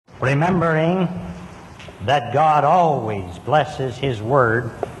remembering that God always blesses His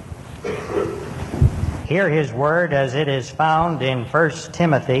Word. Hear His Word as it is found in 1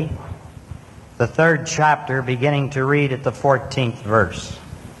 Timothy, the 3rd chapter, beginning to read at the 14th verse.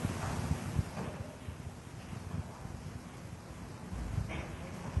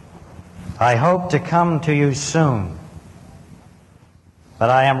 I hope to come to you soon, but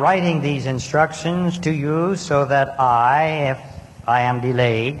I am writing these instructions to you so that if I am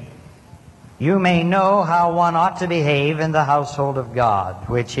delayed, you may know how one ought to behave in the household of God,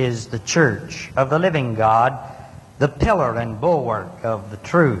 which is the church of the living God, the pillar and bulwark of the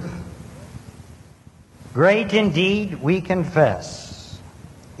truth. Great indeed, we confess,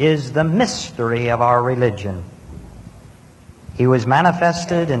 is the mystery of our religion. He was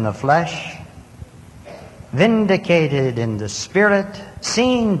manifested in the flesh, vindicated in the Spirit,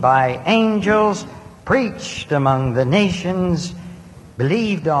 seen by angels, preached among the nations,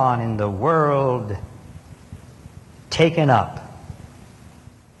 believed on in the world, taken up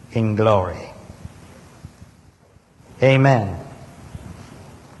in glory. Amen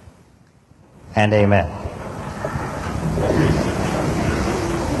and amen.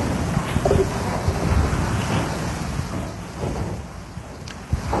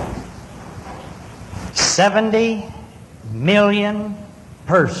 $70 million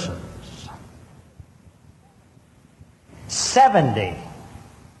persons. 70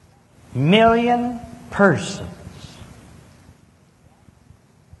 million persons.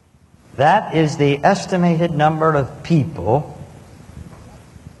 That is the estimated number of people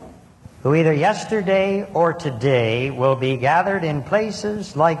who either yesterday or today will be gathered in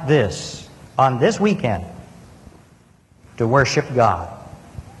places like this on this weekend to worship God.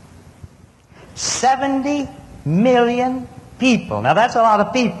 70 million people. Now that's a lot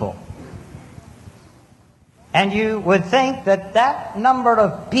of people. And you would think that that number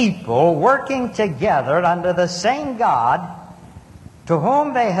of people working together under the same God, to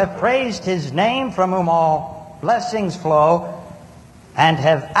whom they have praised His name, from whom all blessings flow, and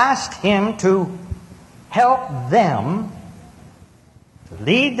have asked Him to help them, to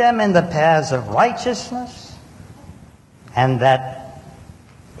lead them in the paths of righteousness, and that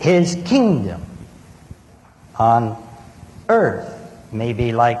His kingdom on earth may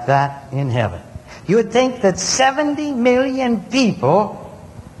be like that in heaven. You would think that 70 million people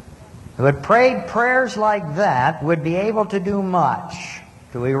who had prayed prayers like that would be able to do much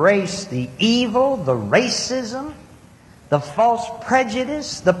to erase the evil, the racism, the false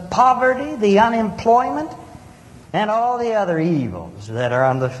prejudice, the poverty, the unemployment, and all the other evils that are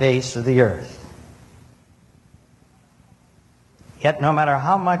on the face of the earth. Yet no matter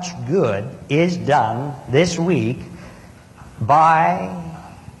how much good is done this week by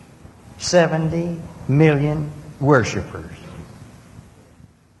 70 million worshipers,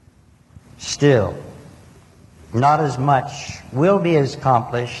 still not as much will be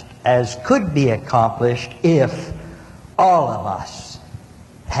accomplished as could be accomplished if all of us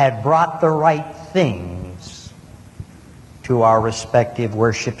had brought the right things to our respective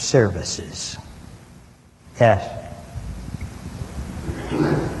worship services. Yes.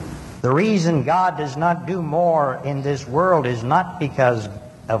 The reason God does not do more in this world is not because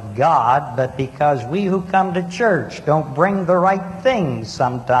of God, but because we who come to church don't bring the right things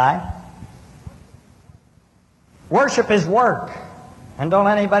sometime. Worship is work, and don't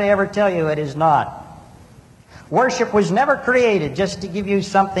let anybody ever tell you it is not. Worship was never created just to give you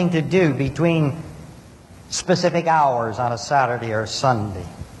something to do between specific hours on a Saturday or Sunday.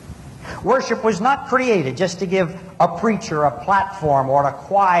 Worship was not created just to give a preacher a platform or a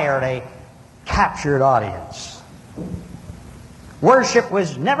choir a captured audience. Worship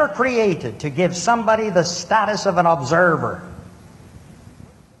was never created to give somebody the status of an observer.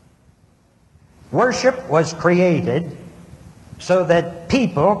 Worship was created so that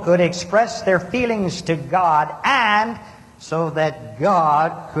people could express their feelings to God and so that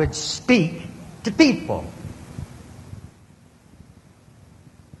God could speak to people.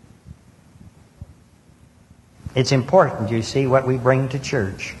 It's important, you see, what we bring to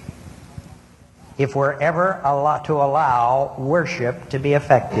church if we're ever to allow worship to be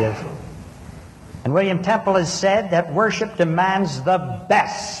effective. And William Temple has said that worship demands the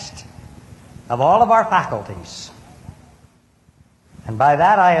best of all of our faculties. And by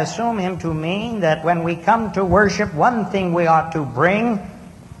that I assume him to mean that when we come to worship, one thing we ought to bring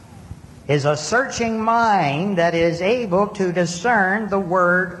is a searching mind that is able to discern the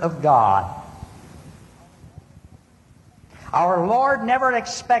Word of God. Our Lord never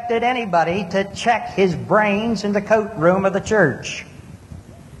expected anybody to check his brains in the coat room of the church.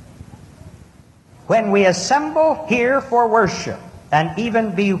 When we assemble here for worship, and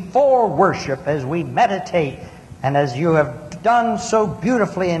even before worship, as we meditate, and as you have done so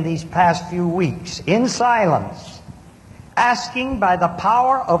beautifully in these past few weeks, in silence, asking by the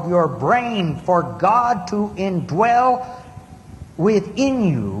power of your brain for God to indwell within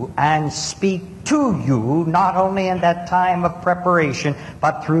you and speak to you, not only in that time of preparation,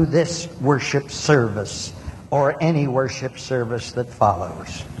 but through this worship service or any worship service that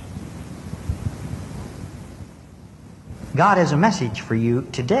follows. God has a message for you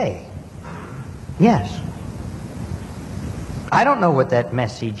today. Yes. I don't know what that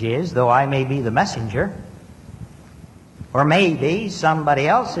message is, though I may be the messenger. Or maybe somebody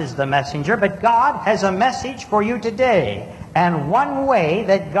else is the messenger, but God has a message for you today. And one way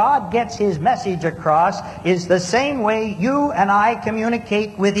that God gets His message across is the same way you and I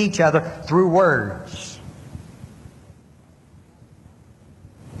communicate with each other, through words.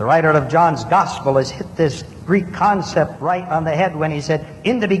 The writer of John's Gospel has hit this Greek concept right on the head when he said,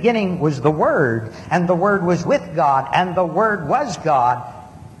 "In the beginning was the Word, and the Word was with God, and the Word was God."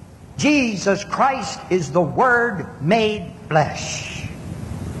 Jesus Christ is the Word made flesh.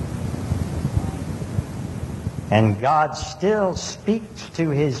 And God still speaks to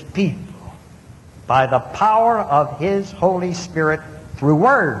His people by the power of His Holy Spirit through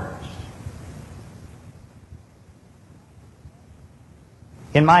words.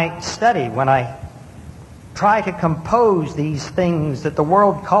 In my study, when I try to compose these things that the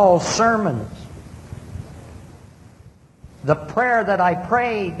world calls sermons, the prayer that I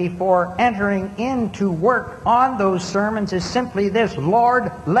pray before entering into work on those sermons is simply this: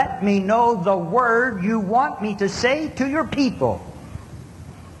 Lord, let me know the word you want me to say to your people.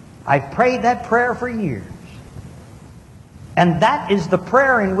 I've prayed that prayer for years. And that is the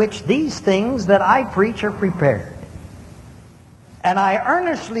prayer in which these things that I preach are prepared. And I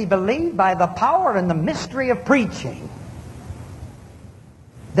earnestly believe, by the power and the mystery of preaching,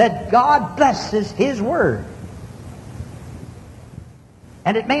 that God blesses His Word.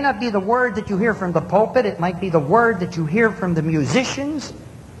 And it may not be the word that you hear from the pulpit. It might be the word that you hear from the musicians,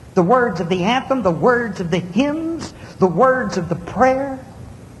 the words of the anthem, the words of the hymns, the words of the prayer.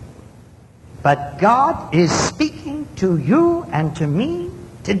 But God is speaking to you and to me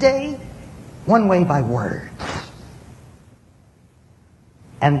today, one way, by words.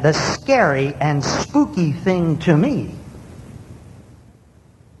 And the scary and spooky thing to me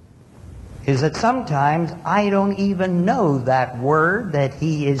is that sometimes I don't even know that word that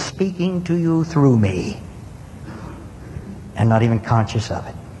He is speaking to you through me, and not even conscious of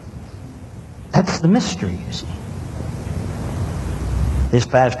it. That's the mystery, you see. This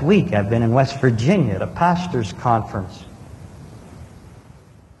past week I've been in West Virginia at a pastor's conference.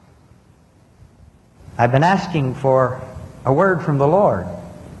 I've been asking for a word from the Lord.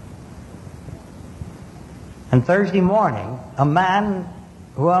 And Thursday morning, a man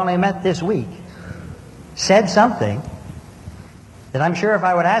who I only met this week said something that I'm sure if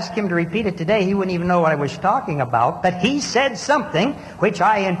I would ask him to repeat it today, he wouldn't even know what I was talking about. But he said something which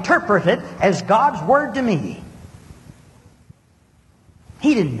I interpreted as God's word to me.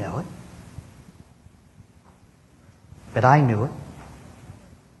 He didn't know it, but I knew it.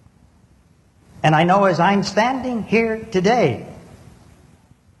 And I know as I'm standing here today,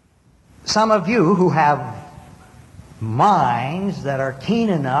 some of you who have minds that are keen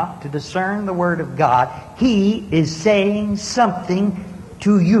enough to discern the Word of God, He is saying something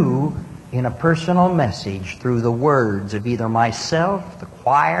to you in a personal message through the words of either myself, the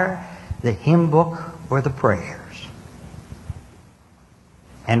choir, the hymn book, or the prayers.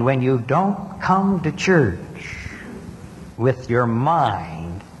 And when you don't come to church with your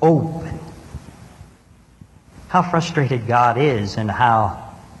mind open, how frustrated God is and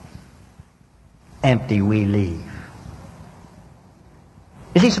how empty we leave.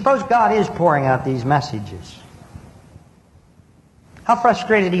 You see, suppose God is pouring out these messages. How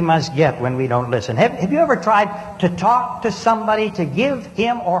frustrated He must get when we don't listen. Have you ever tried to talk to somebody, to give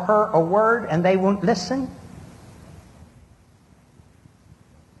him or her a word, and they won't listen?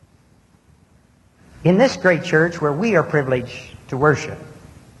 In this great church where we are privileged to worship,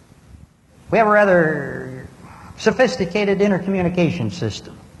 we have a rather sophisticated intercommunication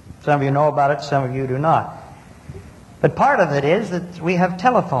system. Some of you know about it, some of you do not. But part of it is that we have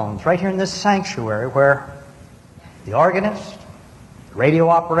telephones right here in this sanctuary where the organist, the radio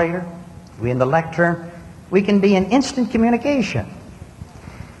operator, we in the lectern, we can be in instant communication.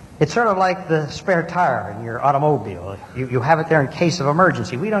 It's sort of like the spare tire in your automobile. You have it there in case of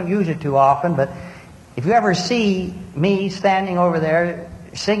emergency. We don't use it too often, but if you ever see me standing over there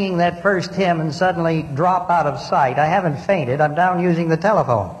singing that first hymn and suddenly drop out of sight, I haven't fainted. I'm down using the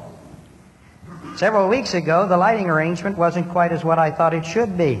telephone. Several weeks ago, the lighting arrangement wasn't quite as what I thought it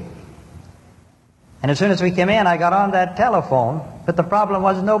should be. And as soon as we came in, I got on that telephone, but the problem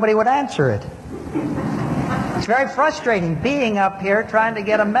was nobody would answer it. It's very frustrating being up here trying to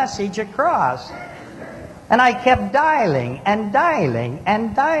get a message across. And I kept dialing and dialing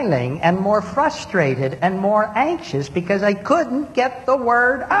and dialing and more frustrated and more anxious because I couldn't get the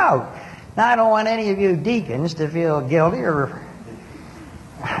word out. Now, I don't want any of you deacons to feel guilty or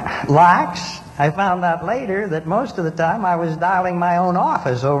lax. I found out later that most of the time I was dialing my own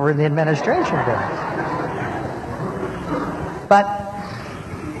office over in the administration building. But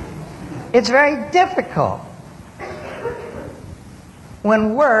it's very difficult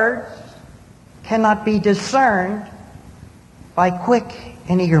when words cannot be discerned by quick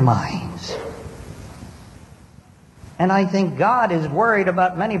and eager minds. And I think God is worried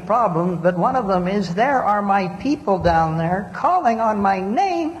about many problems, but one of them is there are my people down there calling on my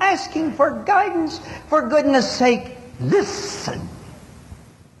name, asking for guidance. For goodness sake, listen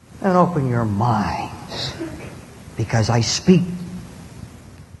and open your minds, because I speak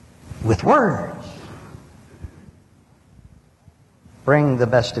with words. Bring the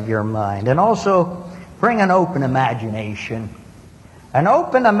best of your mind, and also bring an open imagination. An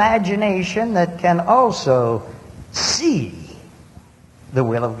open imagination that can also see the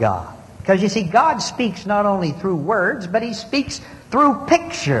will of God. Because you see, God speaks not only through words, but He speaks through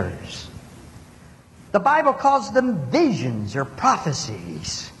pictures. The Bible calls them visions or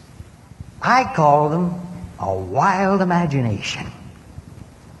prophecies. I call them a wild imagination.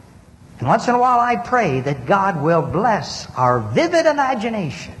 And once in a while I pray that God will bless our vivid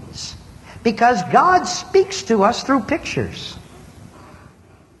imaginations, because God speaks to us through pictures.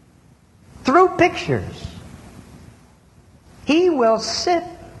 Through pictures. He will sit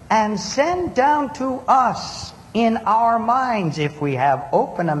and send down to us in our minds, if we have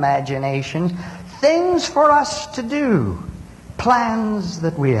open imaginations, things for us to do, plans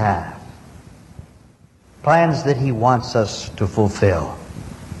that we have, plans that He wants us to fulfill.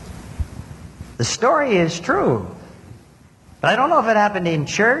 The story is true, but I don't know if it happened in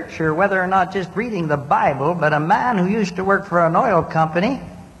church or whether or not just reading the Bible, but a man who used to work for an oil company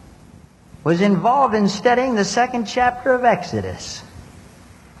was involved in studying the 2nd chapter of Exodus.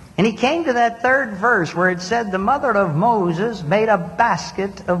 And he came to that 3rd verse where it said, the mother of Moses made a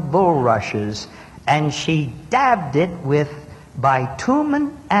basket of bulrushes, and she dabbed it with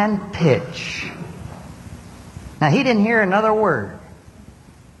bitumen and pitch. Now, he didn't hear another word,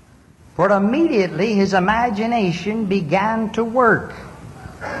 for immediately his imagination began to work.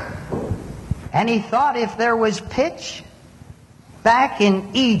 And he thought if there was pitch back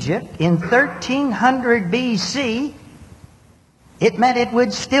in Egypt in 1300 BC, it meant it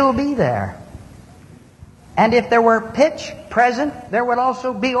would still be there. And if there were pitch present, there would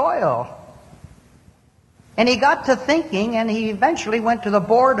also be oil. And he got to thinking, and he eventually went to the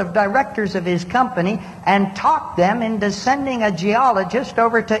board of directors of his company and talked them into sending a geologist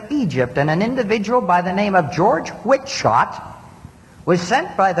over to Egypt. And an individual by the name of George Whitshot was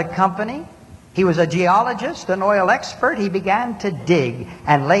sent by the company. He was a geologist, an oil expert. He began to dig.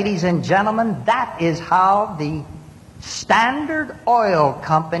 And ladies and gentlemen, that is how the Standard Oil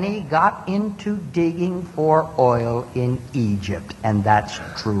Company got into digging for oil in Egypt. And that's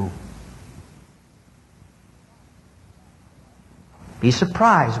true. Be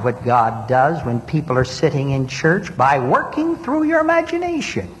surprised what God does when people are sitting in church by working through your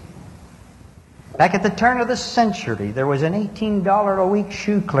imagination. Back at the turn of the century, there was an $18 a week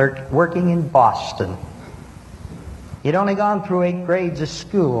shoe clerk working in Boston. He'd only gone through 8 grades of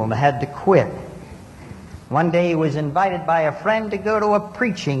school and had to quit. One day he was invited by a friend to go to a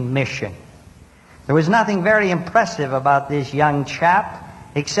preaching mission. There was nothing very impressive about this young chap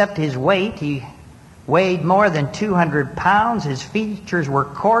except his weight. He weighed more than 200 pounds. His features were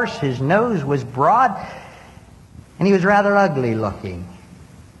coarse. His nose was broad. And he was rather ugly looking.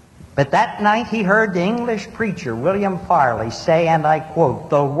 But that night he heard the English preacher, William Farley, say, and I quote,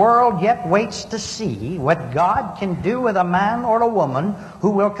 "The world yet waits to see what God can do with a man or a woman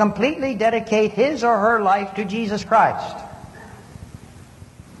who will completely dedicate his or her life to Jesus Christ."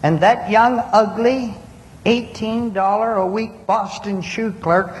 And that young, ugly, $18 a week Boston shoe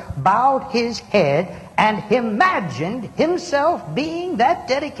clerk bowed his head and imagined himself being that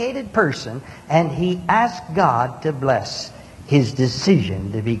dedicated person, and he asked God to bless his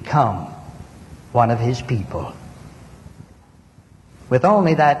decision to become one of His people. With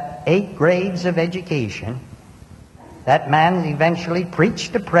only that 8 grades of education, that man eventually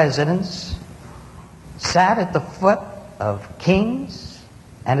preached to presidents, sat at the foot of kings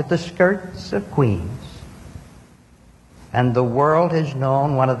and at the skirts of queens. And the world has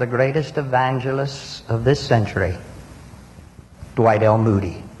known one of the greatest evangelists of this century, Dwight L.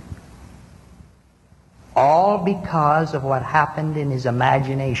 Moody. All because of what happened in his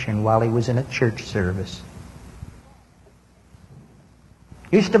imagination while he was in a church service.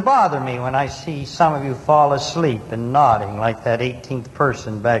 It used to bother me when I see some of you fall asleep and nodding like that 18th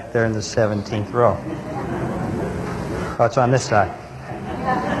person back there in the 17th row. Oh, it's on this side.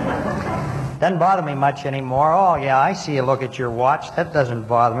 Doesn't bother me much anymore. Oh, yeah, I see you look at your watch. That doesn't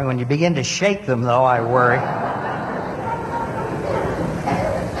bother me. When you begin to shake them, though, I worry.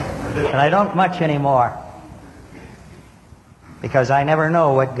 And I don't much anymore. Because I never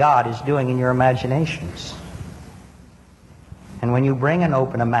know what God is doing in your imaginations. And when you bring an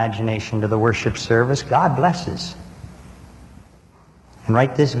open imagination to the worship service, God blesses. And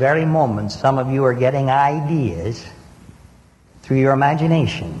right this very moment, some of you are getting ideas through your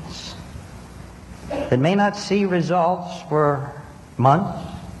imaginations that may not see results for months,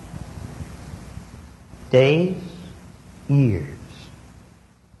 days, years.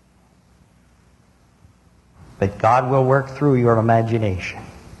 But God will work through your imagination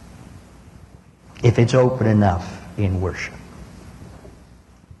if it's open enough in worship.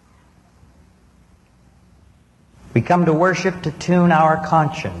 We come to worship to tune our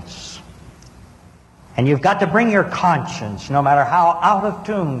conscience. And you've got to bring your conscience, no matter how out of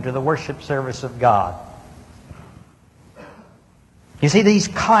tune, to the worship service of God. You see, these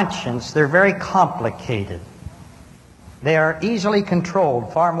consciences, they're very complicated. They are easily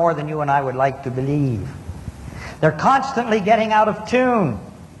controlled, far more than you and I would like to believe. They're constantly getting out of tune.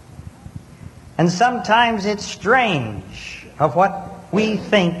 And sometimes it's strange of what we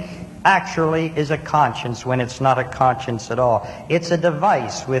think actually is a conscience when it's not a conscience at all. It's a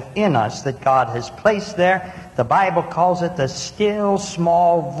device within us that God has placed there. The Bible calls it the still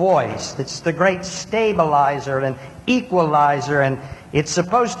small voice. It's the great stabilizer and equalizer, and it's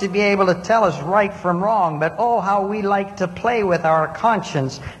supposed to be able to tell us right from wrong. But oh, how we like to play with our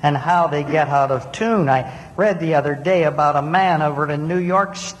conscience and how they get out of tune. I read the other day about a man over in New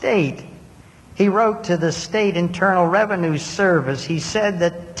York State. He wrote to the State Internal Revenue Service. He said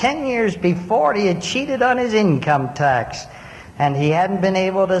that 10 years before he had cheated on his income tax, and he hadn't been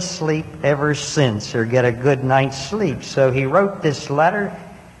able to sleep ever since or get a good night's sleep. So he wrote this letter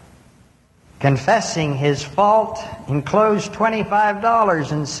confessing his fault, enclosed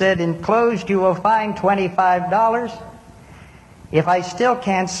 $25 and said, "Enclosed you will find $25. If I still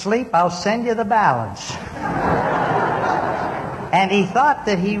can't sleep, I'll send you the balance." And he thought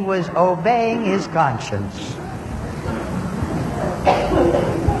that he was obeying his conscience.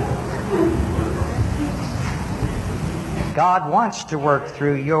 God wants to work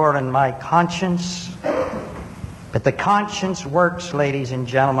through your and my conscience, but the conscience works, ladies and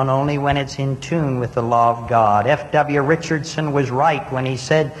gentlemen, only when it's in tune with the law of God. F.W. Richardson was right when he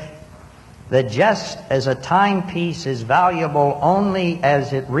said that just as a timepiece is valuable only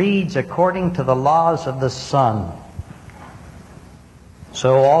as it reads according to the laws of the sun,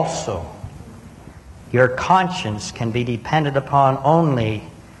 so also your conscience can be depended upon only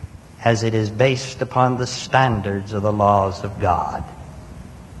as it is based upon the standards of the laws of God.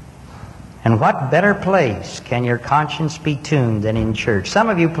 And what better place can your conscience be tuned than in church? Some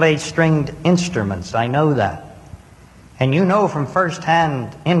of you played stringed instruments, I know that. And you know from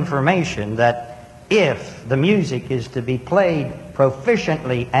first-hand information that if the music is to be played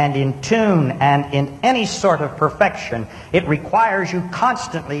proficiently and in tune and in any sort of perfection, it requires you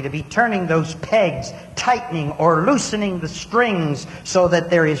constantly to be turning those pegs, tightening or loosening the strings so that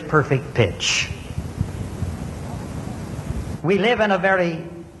there is perfect pitch. We live in a very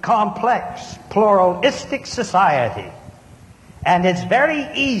complex, pluralistic society, and it's very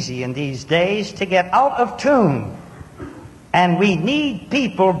easy in these days to get out of tune. And we need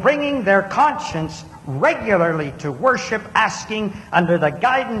people bringing their conscience regularly to worship, asking under the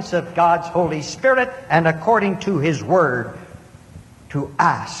guidance of God's Holy Spirit and according to His Word to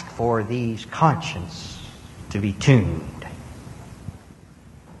ask for these consciences to be tuned.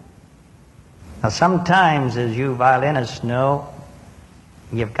 Now sometimes, as you violinists know,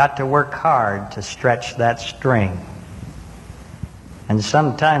 you've got to work hard to stretch that string. And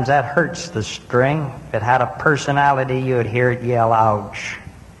sometimes that hurts the string. If it had a personality, you'd hear it yell, ouch.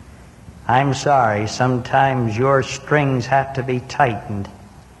 I'm sorry, sometimes your strings have to be tightened,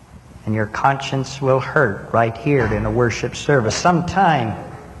 and your conscience will hurt right here in a worship service. Sometime,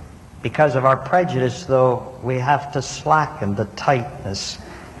 because of our prejudice, though, we have to slacken the tightness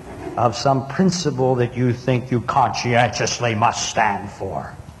of some principle that you think you conscientiously must stand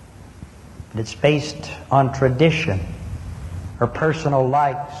for. But it's based on tradition, or personal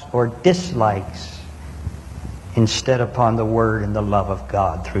likes or dislikes. instead upon the Word and the love of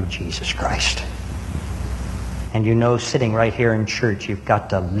God through Jesus Christ. And you know, sitting right here in church, you've got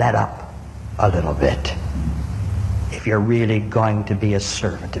to let up a little bit if you're really going to be a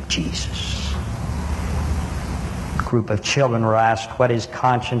servant of Jesus. A group of children were asked, what is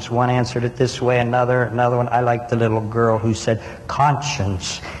conscience? One answered it this way, another one. I like the little girl who said,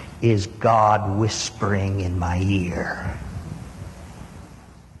 conscience is God whispering in my ear.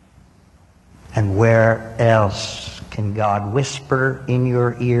 And where else can God whisper in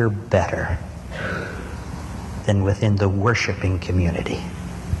your ear better than within the worshiping community?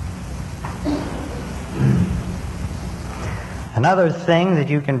 Another thing that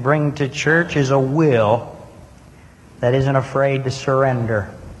you can bring to church is a will that isn't afraid to surrender.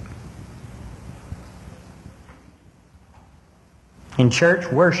 In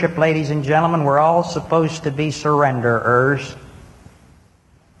church worship, ladies and gentlemen, we're all supposed to be surrenderers.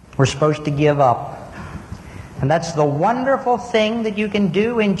 We're supposed to give up. And that's the wonderful thing that you can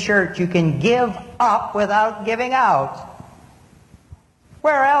do in church. You can give up without giving out.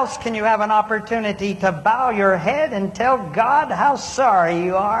 Where else can you have an opportunity to bow your head and tell God how sorry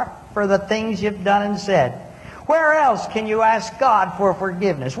you are for the things you've done and said? Where else can you ask God for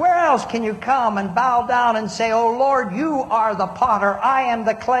forgiveness? Where else can you come and bow down and say, oh Lord, you are the potter, I am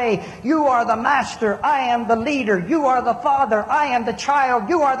the clay. You are the master, I am the leader. You are the father, I am the child.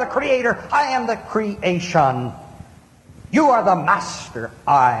 You are the creator, I am the creation. You are the master,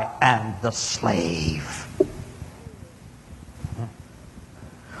 I am the slave.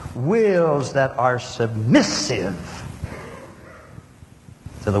 Wills that are submissive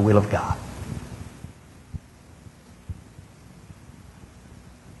to the will of God.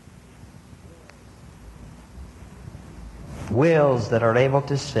 Wills that are able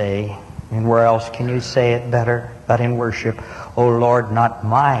to say, and where else can you say it better but in worship, O Lord, not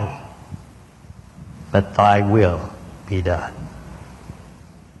my, but thy will be done.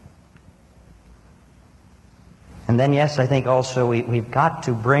 And then, yes, I think also we've got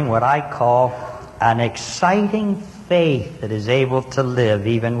to bring what I call an exciting faith that is able to live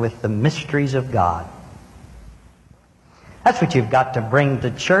even with the mysteries of God. That's what you've got to bring to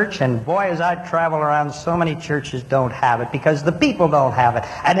church, and boy, as I travel around, so many churches don't have it because the people don't have it.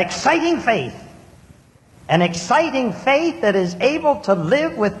 An exciting faith. An exciting faith that is able to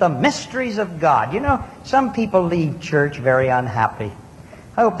live with the mysteries of God. You know, some people leave church very unhappy.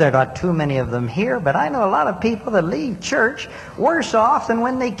 I hope there are not too many of them here, but I know a lot of people that leave church worse off than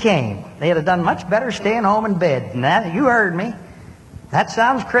when they came. They'd have done much better staying home in bed. And that, you heard me. That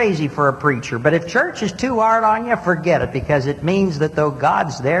sounds crazy for a preacher, but if church is too hard on you, forget it, because it means that though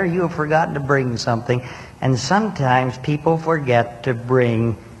God's there, you have forgotten to bring something. And sometimes people forget to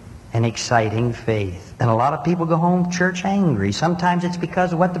bring an exciting faith. And a lot of people go home church angry. Sometimes it's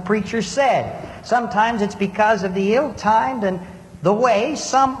because of what the preacher said. Sometimes it's because of the ill-timed and the way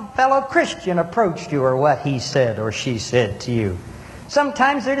some fellow Christian approached you, or what he said or she said to you.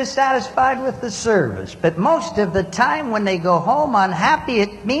 Sometimes they're dissatisfied with the service, but most of the time when they go home unhappy,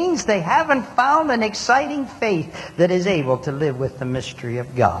 it means they haven't found an exciting faith that is able to live with the mystery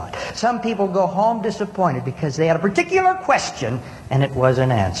of God. Some people go home disappointed because they had a particular question and it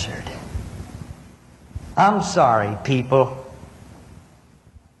wasn't answered. I'm sorry, people.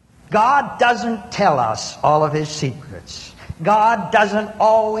 God doesn't tell us all of His secrets. God doesn't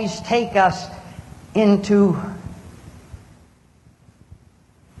always take us into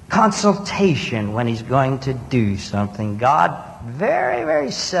consultation when He's going to do something. God very, very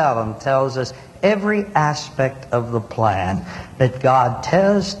seldom tells us every aspect of the plan. But God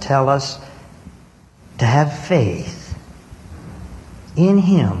does tell us to have faith in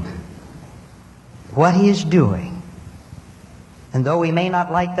Him, what He is doing. And though we may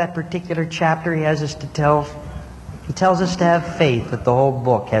not like that particular chapter He has us to tell, He tells us to have faith that the whole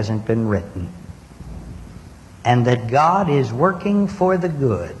book hasn't been written. And that God is working for the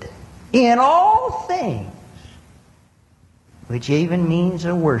good in all things, which even means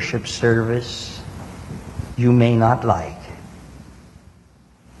a worship service you may not like.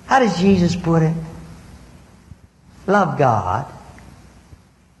 How does Jesus put it? Love God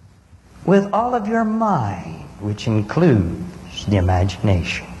with all of your mind, which includes the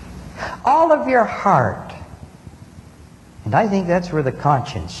imagination, all of your heart. And I think that's where the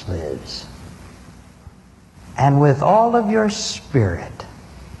conscience lives. And with all of your spirit,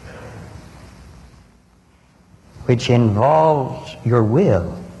 which involves your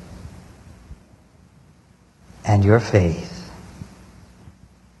will and your faith.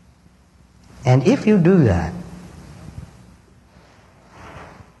 And if you do that,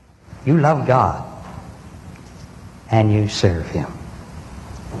 you love God and you serve Him.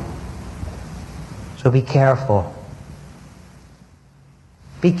 So be careful.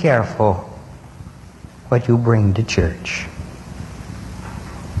 Be careful what you bring to church.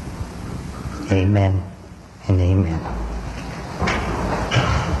 Amen and amen.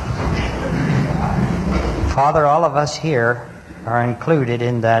 Father, all of us here are included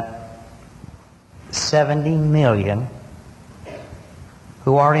in that 70 million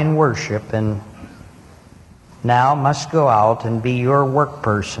who are in worship and now must go out and be your work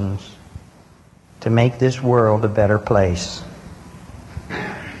persons to make this world a better place.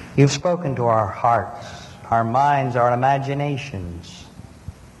 You've spoken to our hearts, our minds, our imaginations,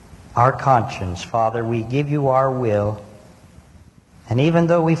 our conscience. Father, we give you our will. And even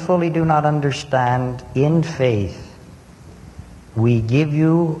though we fully do not understand, in faith, we give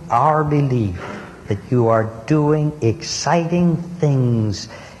you our belief that you are doing exciting things,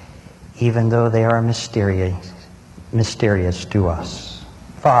 even though they are mysterious to us.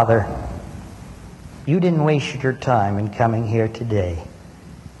 Father, you didn't waste your time in coming here today.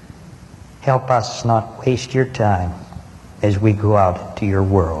 Help us not waste your time as we go out to your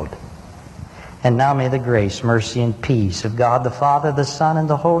world. And now may the grace, mercy, and peace of God the Father, the Son, and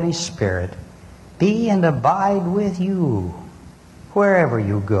the Holy Spirit be and abide with you wherever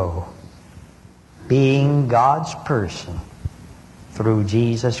you go, being God's person through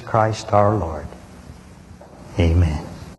Jesus Christ our Lord. Amen.